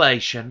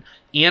salvation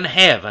in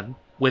heaven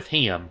with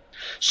Him.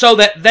 So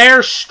that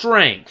their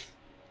strength,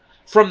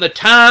 from the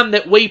time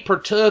that we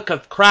partook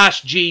of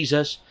Christ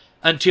Jesus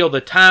until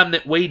the time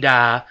that we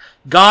die,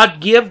 God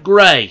give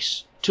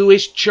grace to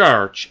His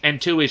church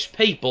and to His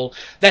people,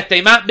 that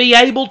they might be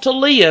able to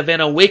live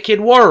in a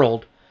wicked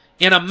world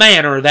in a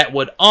manner that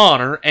would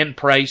honor and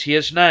praise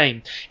His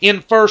name. In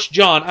 1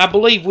 John, I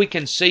believe we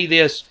can see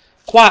this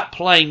quite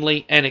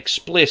plainly and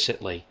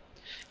explicitly.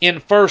 In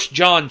 1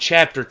 John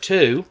chapter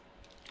 2,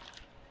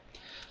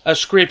 a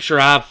scripture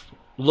I've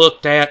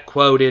looked at,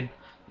 quoted,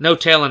 no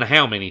telling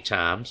how many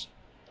times.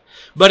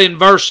 But in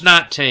verse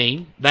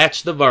 19,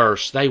 that's the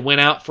verse, they went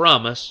out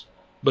from us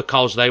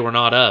because they were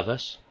not of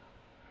us.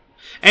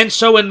 And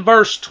so in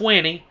verse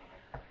 20,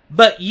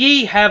 but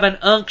ye have an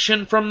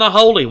unction from the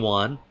Holy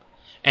One,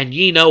 and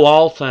ye know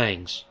all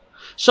things.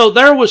 So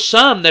there was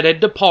some that had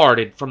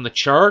departed from the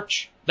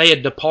church. They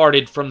had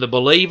departed from the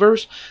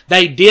believers.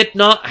 They did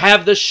not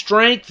have the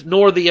strength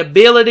nor the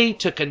ability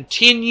to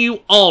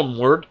continue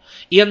onward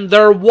in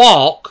their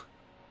walk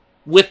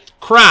with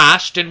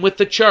Christ and with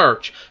the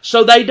church.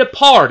 So they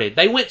departed.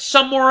 They went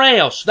somewhere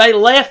else. They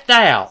left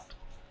out.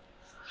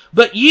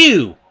 But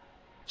you,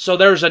 so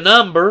there's a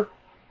number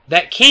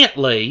that can't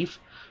leave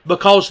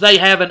because they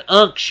have an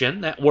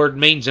unction, that word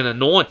means an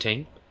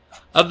anointing,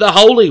 of the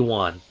Holy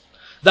One.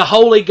 The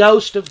Holy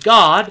Ghost of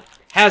God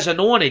has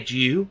anointed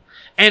you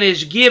and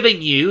is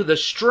giving you the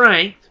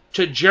strength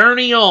to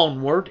journey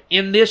onward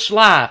in this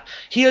life.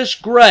 His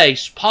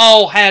grace.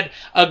 Paul had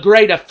a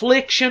great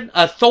affliction,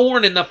 a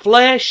thorn in the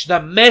flesh,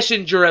 the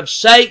messenger of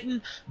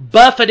Satan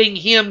buffeting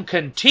him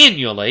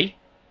continually.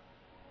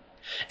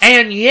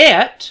 And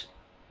yet,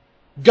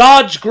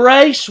 God's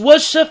grace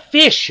was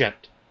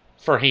sufficient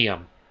for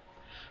him.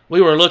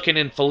 We were looking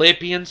in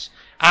Philippians.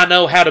 I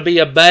know how to be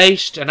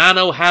abased and I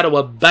know how to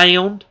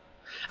abound.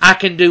 I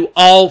can do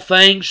all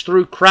things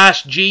through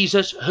Christ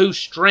Jesus who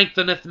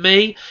strengtheneth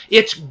me.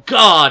 It's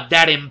God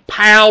that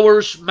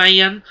empowers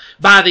man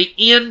by the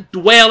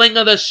indwelling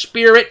of the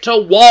Spirit to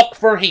walk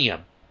for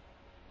Him.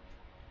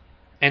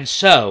 And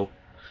so,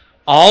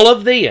 all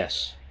of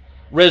this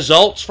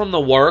results from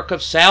the work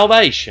of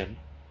salvation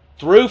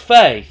through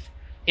faith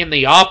in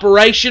the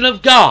operation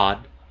of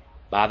God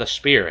by the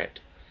Spirit.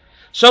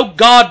 So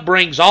God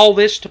brings all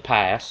this to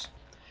pass,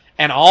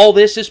 and all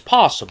this is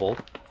possible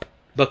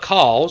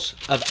because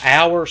of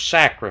our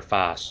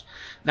sacrifice.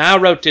 Now, I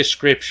wrote this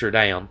scripture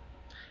down.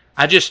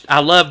 I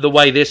love the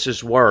way this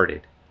is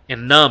worded.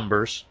 In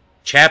Numbers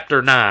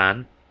chapter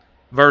 9,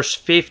 verse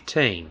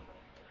 15.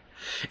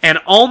 And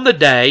on the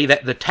day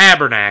that the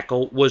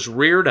tabernacle was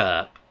reared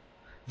up,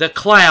 the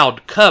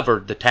cloud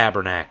covered the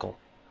tabernacle,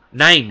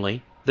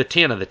 namely, the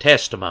tent of the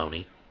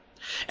testimony.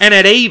 And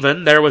at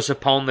even there was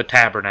upon the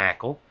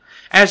tabernacle,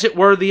 as it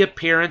were the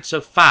appearance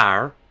of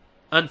fire,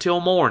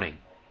 until morning.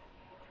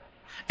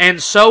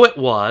 And so it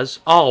was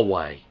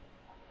always.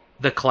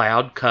 The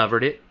cloud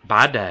covered it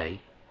by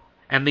day,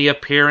 and the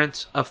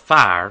appearance of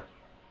fire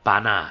by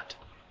night.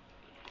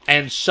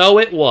 And so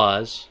it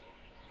was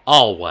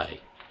always.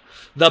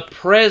 The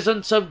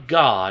presence of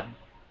God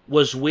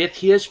was with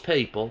His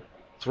people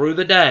through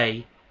the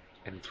day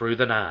and through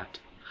the night.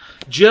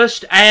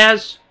 Just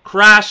as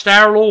Christ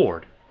our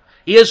Lord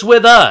is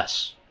with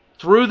us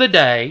through the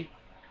day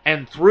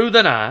and through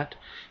the night,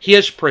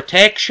 His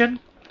protection,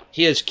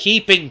 His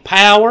keeping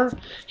power,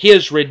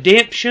 His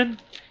redemption,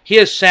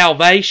 His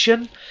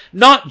salvation,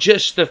 not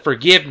just the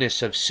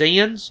forgiveness of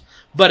sins,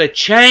 but a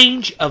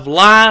change of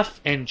life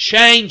and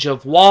change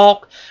of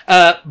walk,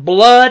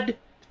 blood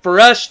for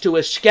us to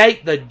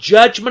escape the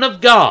judgment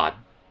of God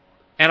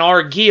and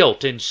our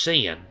guilt and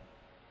sin.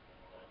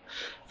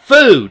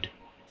 Food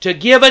to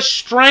give us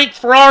strength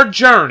for our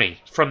journey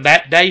from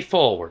that day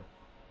forward.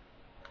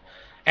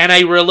 And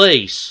a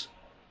release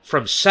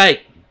from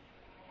Satan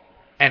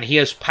and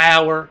his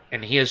power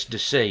and his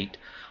deceit,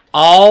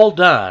 all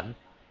done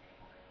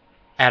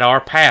at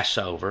our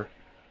Passover,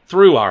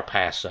 through our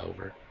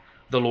Passover,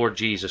 the Lord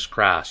Jesus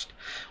Christ.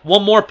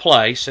 One more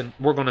place, and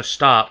we're going to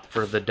stop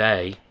for the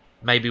day.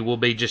 Maybe we'll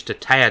be just a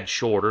tad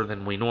shorter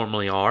than we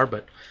normally are,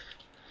 but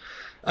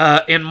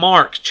in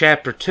Mark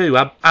chapter 2,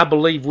 I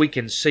believe we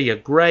can see a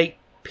great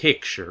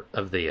picture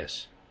of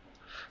this.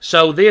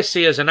 So this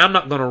is, and I'm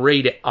not going to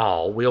read it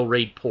all, we'll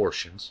read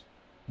portions,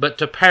 but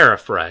to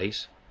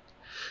paraphrase,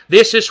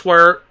 this is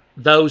where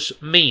those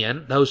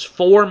men, those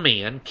 4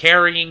 men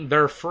carrying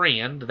their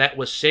friend that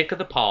was sick of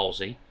the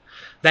palsy,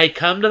 they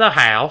come to the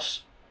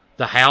house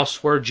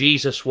where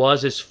Jesus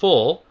was is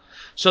full,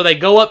 so they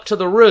go up to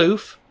the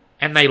roof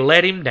and they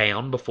let him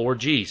down before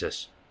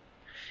Jesus.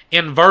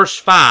 In verse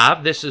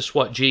 5, this is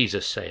what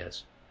Jesus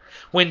says.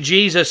 When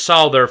Jesus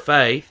saw their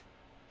faith,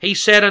 he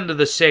said unto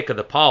the sick of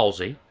the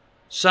palsy,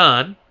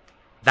 Son,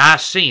 thy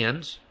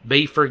sins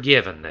be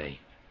forgiven thee.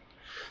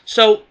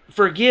 So,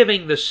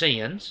 forgiving the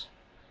sins,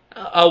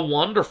 a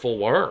wonderful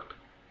work.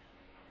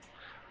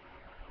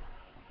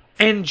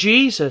 And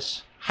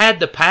Jesus had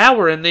the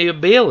power and the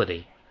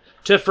ability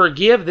to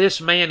forgive this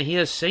man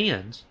his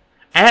sins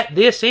at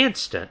this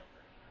instant,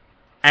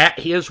 at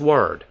his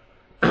word.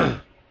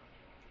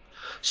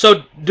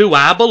 So, do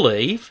I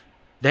believe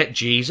that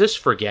Jesus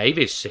forgave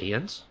his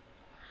sins?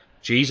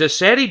 Jesus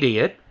said he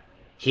did.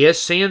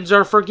 His sins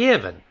are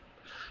forgiven.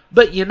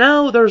 But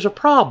there's a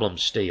problem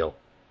still.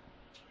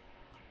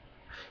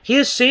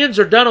 His sins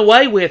are done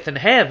away with in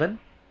heaven.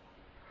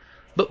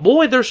 But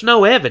boy, there's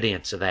no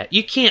evidence of that.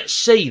 You can't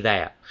see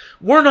that.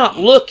 We're not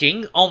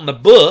looking on the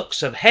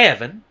books of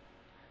heaven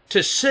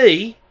to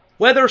see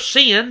whether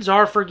sins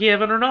are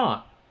forgiven or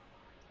not.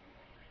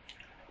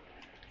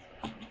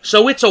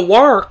 So it's a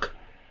work,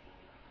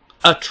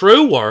 a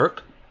true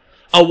work,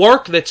 a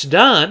work that's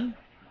done.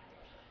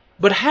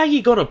 But how are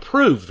you going to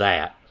prove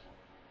that?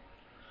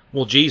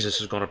 Well,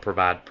 Jesus is going to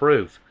provide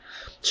proof.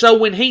 So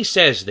when he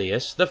says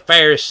this, the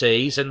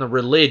Pharisees and the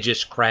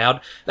religious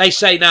crowd, they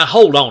say, now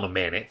hold on a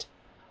minute.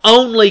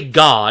 Only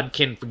God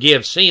can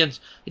forgive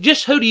sins.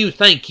 Just who do you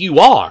think you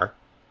are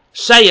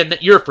saying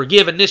that you're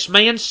forgiving this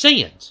man's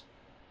sins?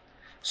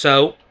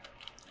 So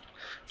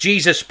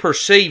Jesus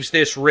perceives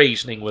this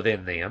reasoning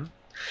within them.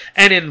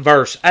 And in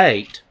verse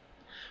 8,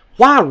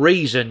 why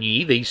reason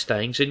ye these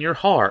things in your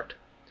heart?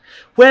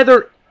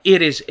 Whether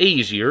it is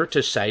easier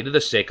to say to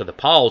the sick of the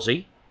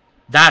palsy,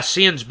 thy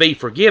sins be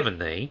forgiven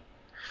thee,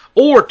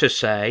 or to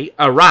say,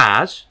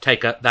 arise,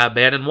 take up thy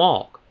bed and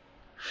walk.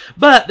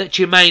 But that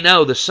you may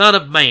know the Son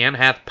of Man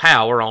hath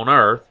power on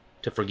earth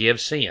to forgive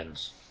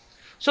sins.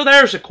 So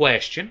there's a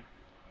question.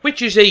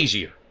 Which is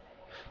easier?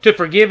 To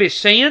forgive his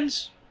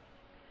sins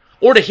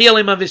or to heal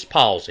him of his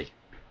palsy?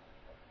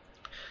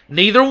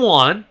 Neither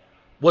one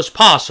was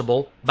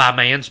possible by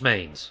man's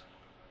means.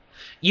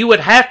 You would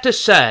have to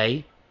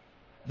say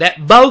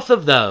that both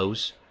of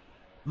those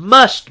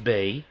must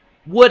be,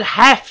 would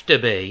have to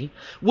be,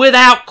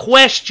 without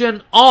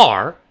question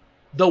are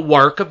the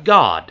work of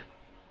God.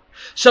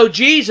 So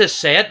Jesus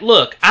said,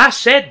 look, I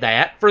said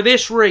that for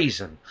this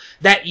reason,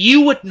 that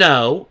you would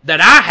know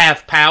that I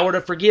have power to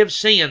forgive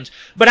sins,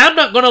 but I'm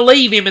not going to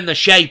leave him in the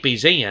shape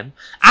he's in.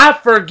 I've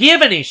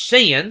forgiven his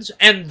sins,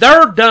 and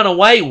they're done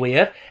away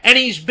with, and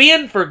he's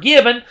been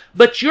forgiven,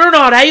 but you're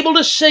not able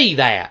to see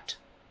that.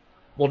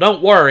 Well,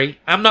 don't worry,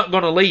 I'm not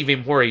going to leave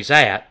him where he's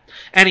at.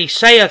 And he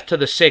saith to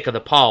the sick of the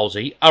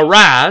palsy,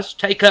 arise,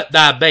 take up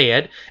thy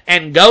bed,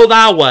 and go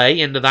thy way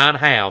into thine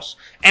house.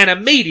 And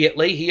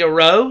immediately he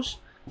arose,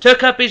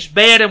 took up his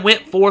bed, and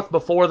went forth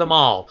before them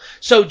all.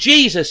 So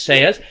Jesus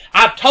says,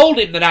 I've told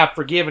him that I've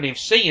forgiven his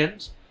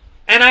sins,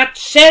 and I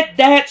said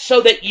that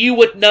so that you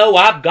would know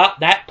I've got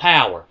that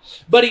power.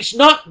 But he's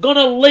not going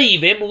to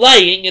leave him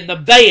laying in the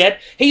bed.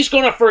 He's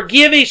going to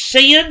forgive his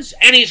sins,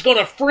 and he's going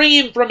to free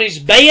him from his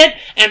bed,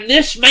 and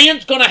this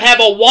man's going to have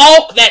a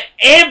walk that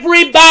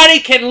everybody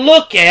can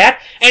look at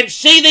and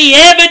see the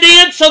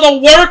evidence of the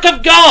work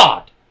of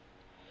God.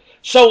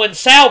 So in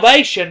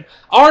salvation,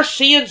 our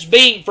sins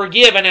being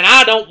forgiven, and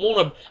I don't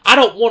want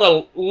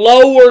to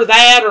lower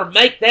that or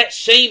make that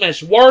seem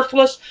as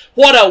worthless.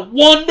 What a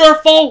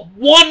wonderful,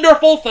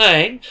 wonderful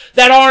thing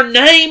that our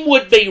name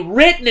would be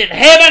written in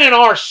heaven and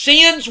our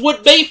sins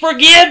would be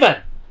forgiven.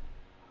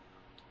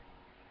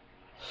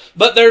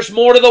 But there's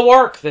more to the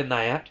work than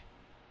that.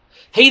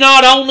 He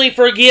not only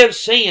forgives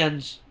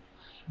sins,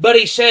 but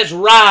he says,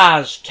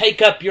 rise,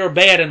 take up your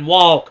bed and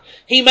walk.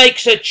 He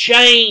makes a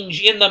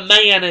change in the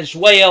man as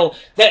well,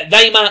 that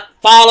they might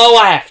follow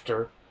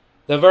after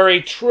the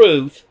very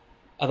truth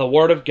of the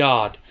Word of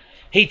God.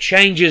 He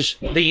changes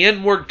the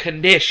inward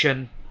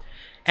condition,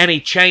 and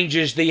he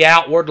changes the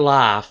outward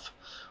life,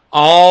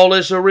 all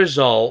as a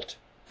result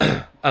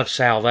of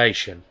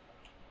salvation.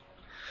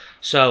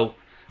 So,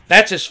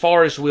 that's as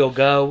far as we'll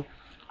go.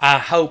 I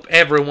hope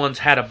everyone's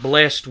had a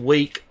blessed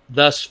week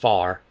thus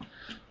far.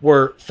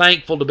 We're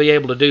thankful to be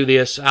able to do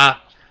this. I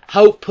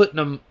hope putting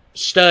them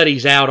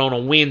studies out on a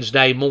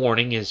Wednesday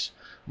morning is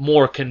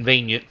more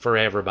convenient for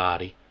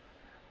everybody.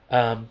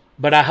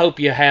 But I hope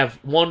you have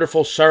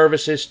wonderful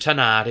services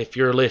tonight if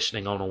you're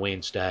listening on a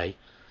Wednesday.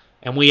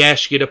 And we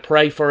ask you to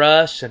pray for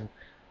us, and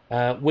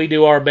we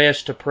do our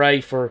best to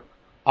pray for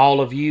all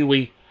of you.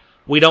 We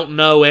We don't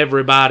know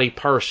everybody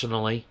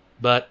personally,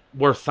 but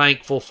we're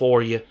thankful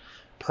for you.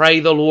 Pray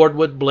the Lord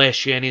would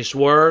bless you in His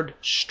Word,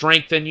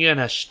 strengthen you and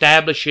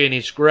establish you in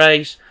His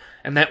grace,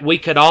 and that we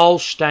could all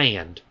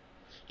stand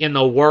in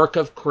the work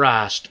of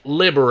Christ,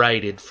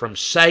 liberated from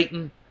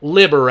Satan,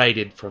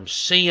 liberated from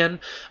sin,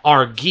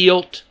 our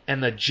guilt,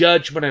 and the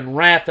judgment and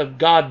wrath of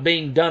God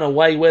being done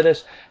away with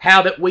us.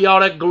 How that we ought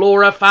to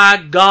glorify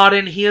God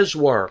in His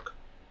work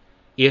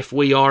if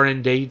we are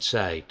indeed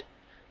saved.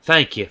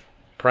 Thank you.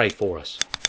 Pray for us.